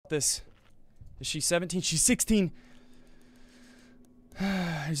this. Is she 17? She's 16.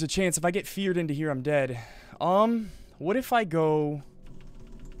 There's a chance if I get feared into here, I'm dead. What if I go...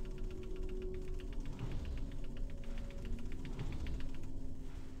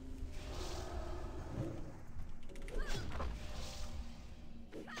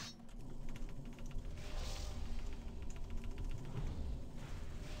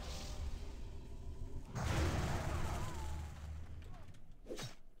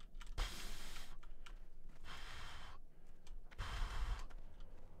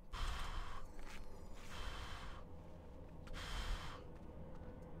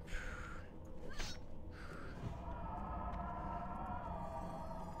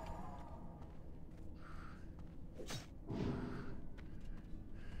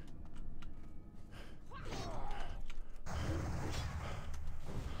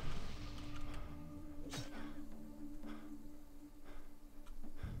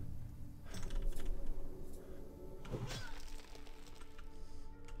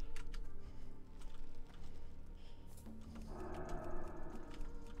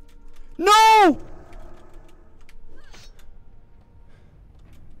 No!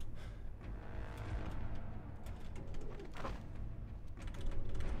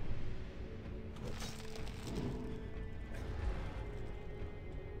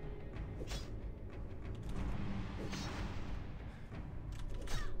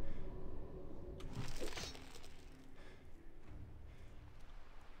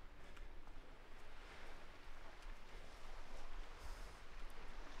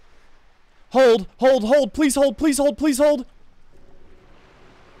 Hold, hold, hold, please hold, please hold, please hold.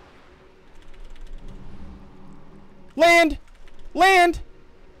 Land! Land!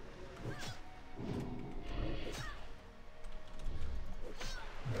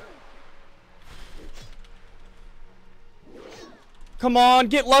 Come on,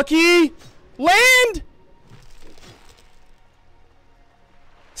 get lucky! Land!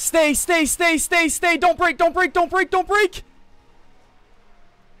 Stay, stay, stay, stay, stay! Don't break, don't break, don't break, don't break!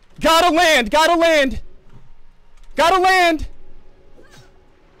 Gotta land! Gotta land! Gotta land!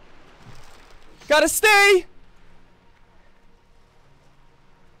 Gotta stay!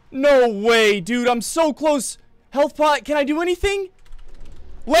 No way, dude. I'm so close. Health pot. Can I do anything?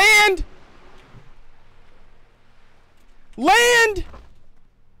 Land! Land!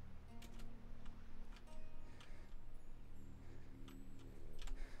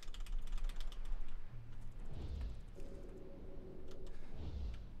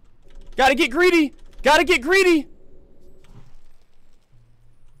 Gotta get greedy! Gotta get greedy!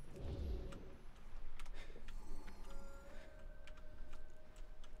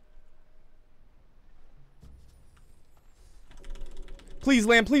 Please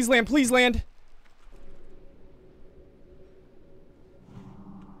land, please land, please land!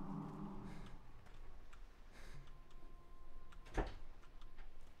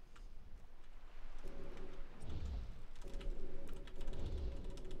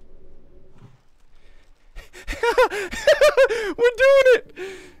 We're doing it!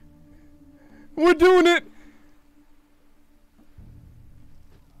 We're doing it!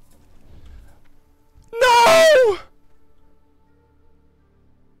 No!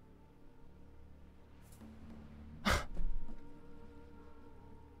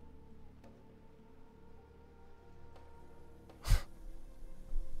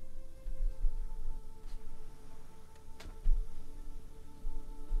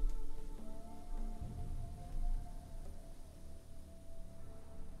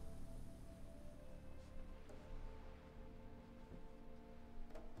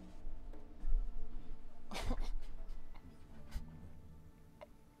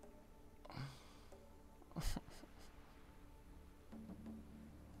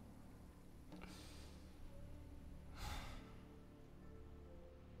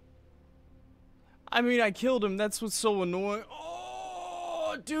 I mean, I killed him. That's what's so annoying.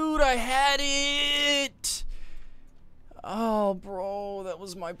 Oh, dude, I had it. Oh, bro, that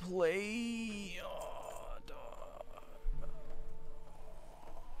was my play. Oh, dog.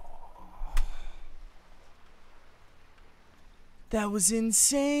 That was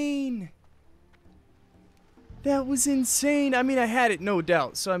insane. That was insane. I mean, I had it, no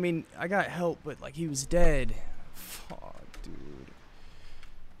doubt. So, I mean, I got help, but, like, he was dead. Fuck, dude.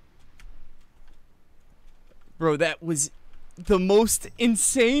 Bro, that was the most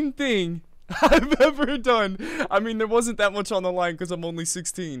insane thing I've ever done. I mean, there wasn't that much on the line because I'm only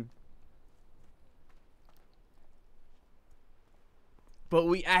 16. But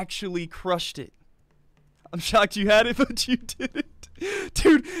we actually crushed it. I'm shocked you had it, but you didn't.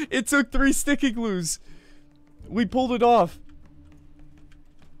 Dude, it took 3 sticky glues. We pulled it off.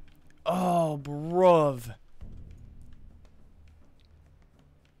 Oh, bruv.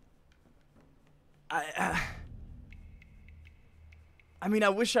 I mean, I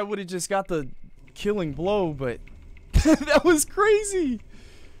wish I would have just got the killing blow, but that was crazy.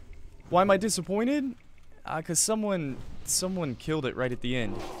 Why am I disappointed? Cause someone killed it right at the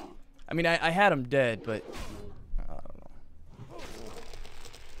end. I mean, I had him dead, but I don't know.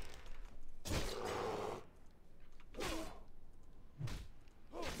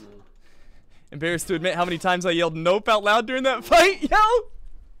 Embarrassed to admit how many times I yelled nope out loud during that fight, yo!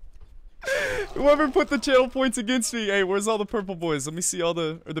 Whoever put the channel points against me, hey, where's all the purple boys? Let me see all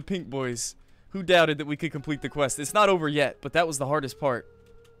the, or the pink boys. Who doubted that we could complete the quest? It's not over yet, but that was the hardest part.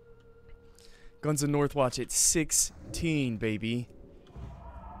 Guns of Northwatch at 16, baby.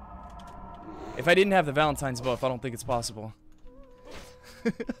 If I didn't have the Valentine's buff, I don't think it's possible.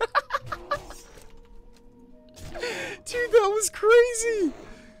 Dude, that was crazy!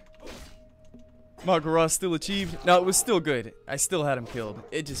 Magara still achieved. No, it was still good. I still had him killed.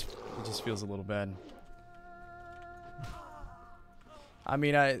 It just feels a little bad. I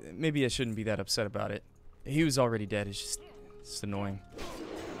mean, maybe I shouldn't be that upset about it. He was already dead. It's just annoying.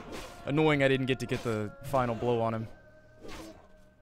 Annoying I didn't get to get the final blow on him.